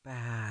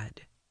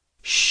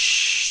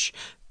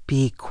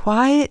Be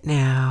quiet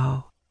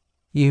now.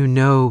 You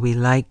know we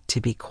like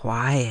to be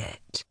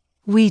quiet.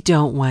 We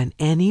don't want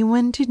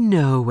anyone to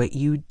know what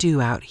you do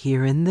out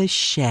here in the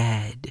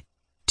shed,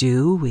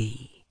 do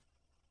we?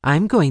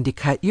 I'm going to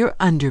cut your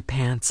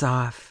underpants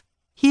off.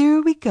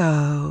 Here we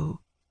go.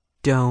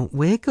 Don't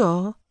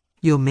wiggle.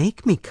 You'll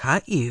make me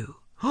cut you.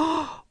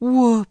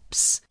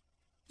 Whoops.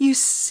 You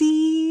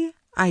see,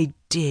 I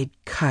did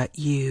cut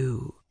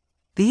you.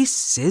 These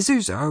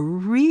scissors are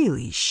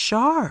really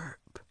sharp.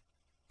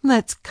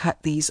 Let's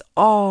cut these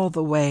all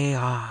the way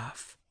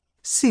off.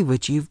 See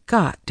what you've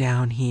got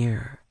down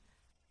here.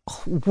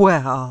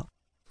 Well,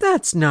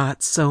 that's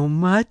not so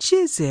much,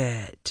 is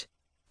it?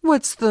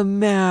 What's the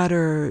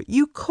matter?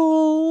 You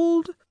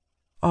cold?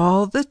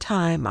 All the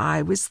time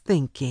I was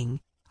thinking,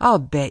 I'll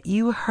bet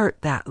you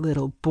hurt that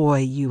little boy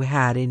you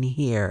had in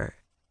here.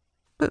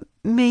 But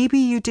maybe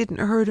you didn't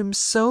hurt him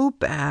so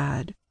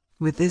bad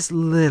with this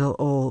little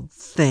old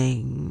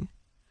thing.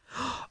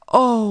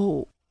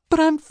 Oh, but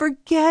I'm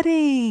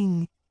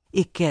forgetting.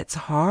 It gets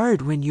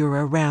hard when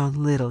you're around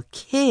little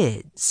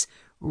kids,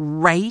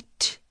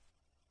 right?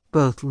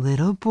 Both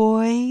little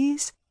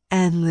boys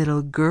and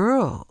little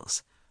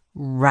girls,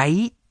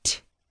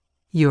 right?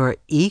 You're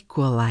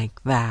equal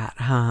like that,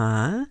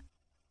 huh?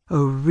 A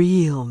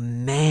real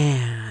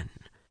man.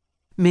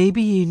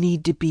 Maybe you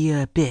need to be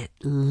a bit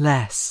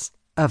less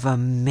of a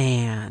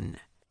man.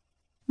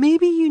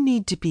 Maybe you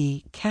need to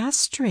be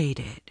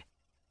castrated.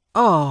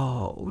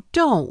 Oh,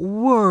 don't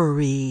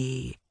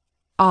worry.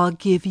 I'll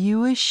give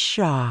you a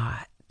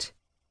shot.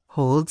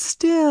 Hold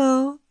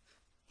still.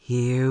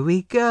 Here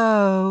we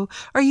go.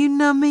 Are you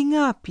numbing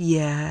up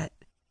yet?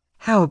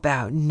 How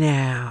about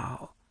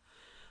now?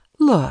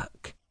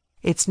 Look,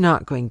 it's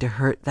not going to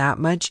hurt that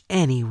much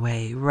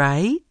anyway,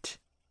 right?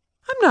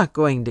 I'm not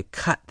going to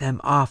cut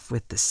them off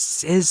with the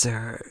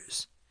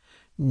scissors.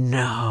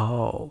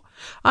 No,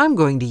 I'm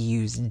going to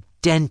use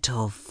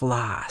dental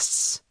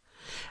floss.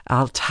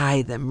 I'll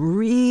tie them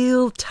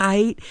real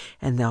tight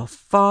and they'll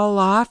fall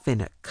off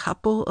in a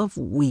couple of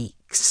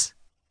weeks.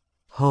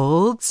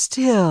 Hold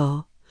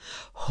still.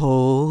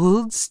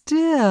 Hold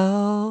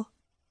still.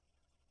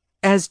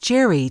 As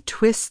Jerry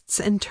twists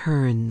and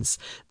turns,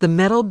 the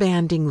metal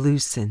banding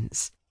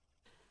loosens.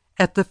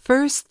 At the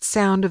first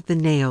sound of the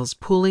nails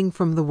pulling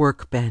from the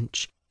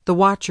workbench, the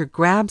watcher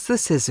grabs the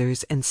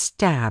scissors and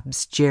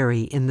stabs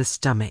Jerry in the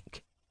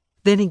stomach,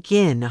 then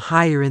again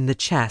higher in the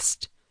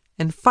chest,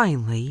 and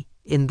finally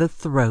in the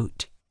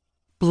throat.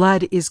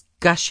 Blood is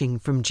gushing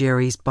from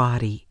Jerry's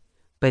body,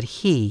 but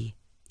he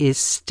is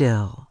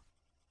still.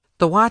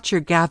 The watcher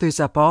gathers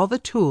up all the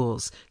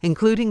tools,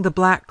 including the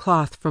black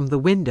cloth from the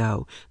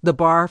window, the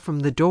bar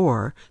from the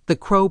door, the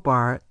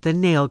crowbar, the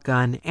nail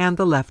gun, and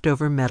the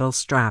leftover metal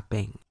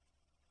strapping.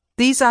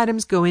 These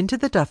items go into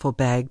the duffel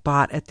bag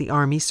bought at the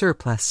Army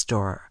surplus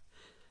store.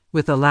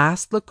 With a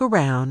last look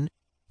around,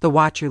 the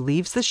watcher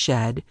leaves the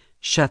shed,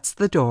 shuts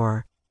the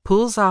door,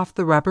 pulls off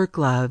the rubber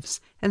gloves,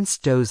 and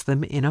stows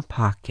them in a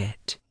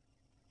pocket.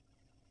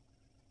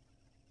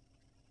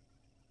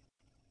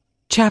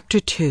 Chapter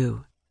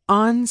 2.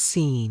 On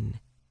Scene,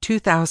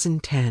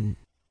 2010.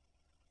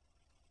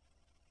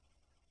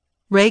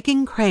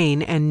 Reagan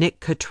Crane and Nick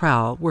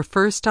Cottrell were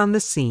first on the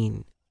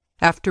scene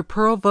after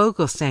Pearl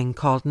Vogelsang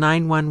called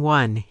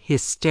 911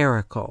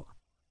 hysterical.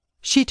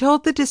 She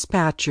told the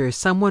dispatcher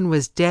someone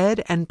was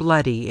dead and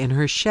bloody in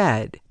her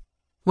shed.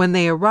 When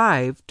they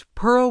arrived,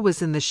 Pearl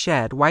was in the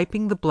shed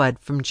wiping the blood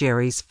from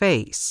Jerry's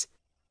face.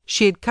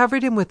 She had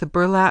covered him with a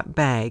burlap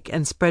bag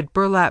and spread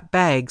burlap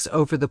bags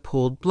over the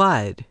pooled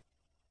blood.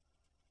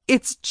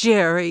 "It's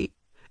Jerry.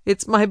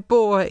 It's my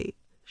boy,"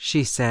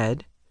 she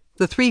said.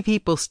 The three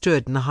people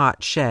stood in the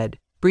hot shed,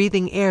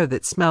 breathing air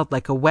that smelled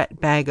like a wet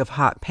bag of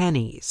hot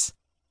pennies.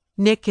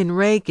 Nick and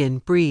Reagan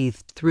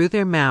breathed through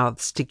their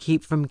mouths to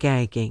keep from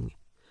gagging.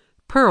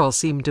 Pearl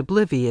seemed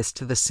oblivious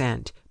to the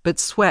scent, but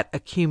sweat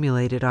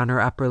accumulated on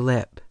her upper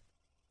lip.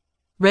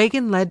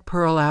 Reagan led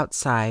Pearl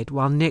outside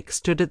while Nick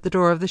stood at the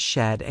door of the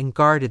shed and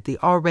guarded the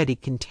already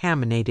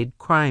contaminated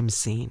crime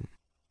scene.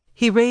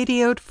 He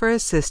radioed for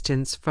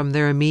assistance from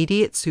their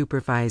immediate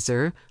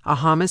supervisor, a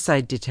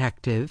homicide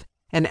detective,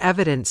 an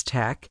evidence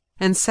tech,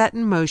 and set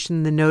in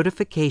motion the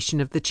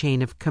notification of the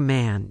chain of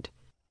command.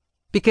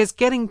 Because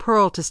getting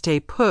Pearl to stay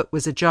put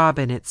was a job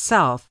in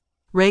itself,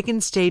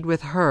 Reagan stayed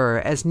with her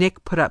as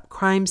Nick put up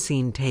crime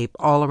scene tape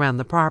all around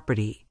the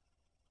property.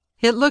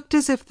 It looked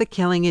as if the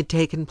killing had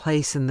taken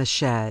place in the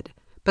shed,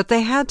 but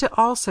they had to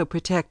also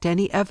protect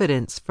any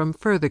evidence from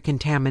further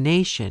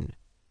contamination.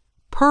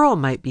 Pearl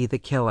might be the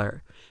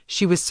killer.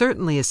 She was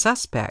certainly a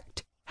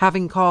suspect,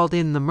 having called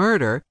in the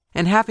murder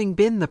and having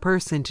been the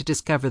person to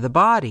discover the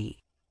body.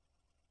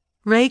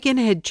 Reagan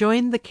had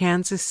joined the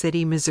Kansas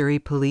City, Missouri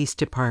Police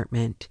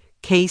Department,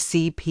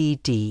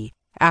 KCPD,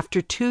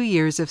 after 2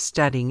 years of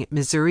studying at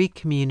Missouri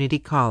Community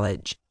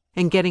College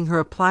and getting her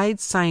applied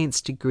science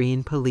degree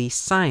in police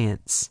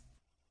science.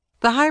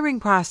 The hiring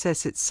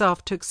process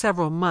itself took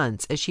several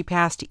months as she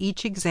passed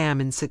each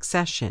exam in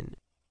succession.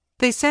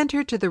 They sent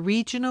her to the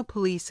Regional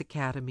Police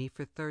Academy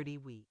for 30 weeks.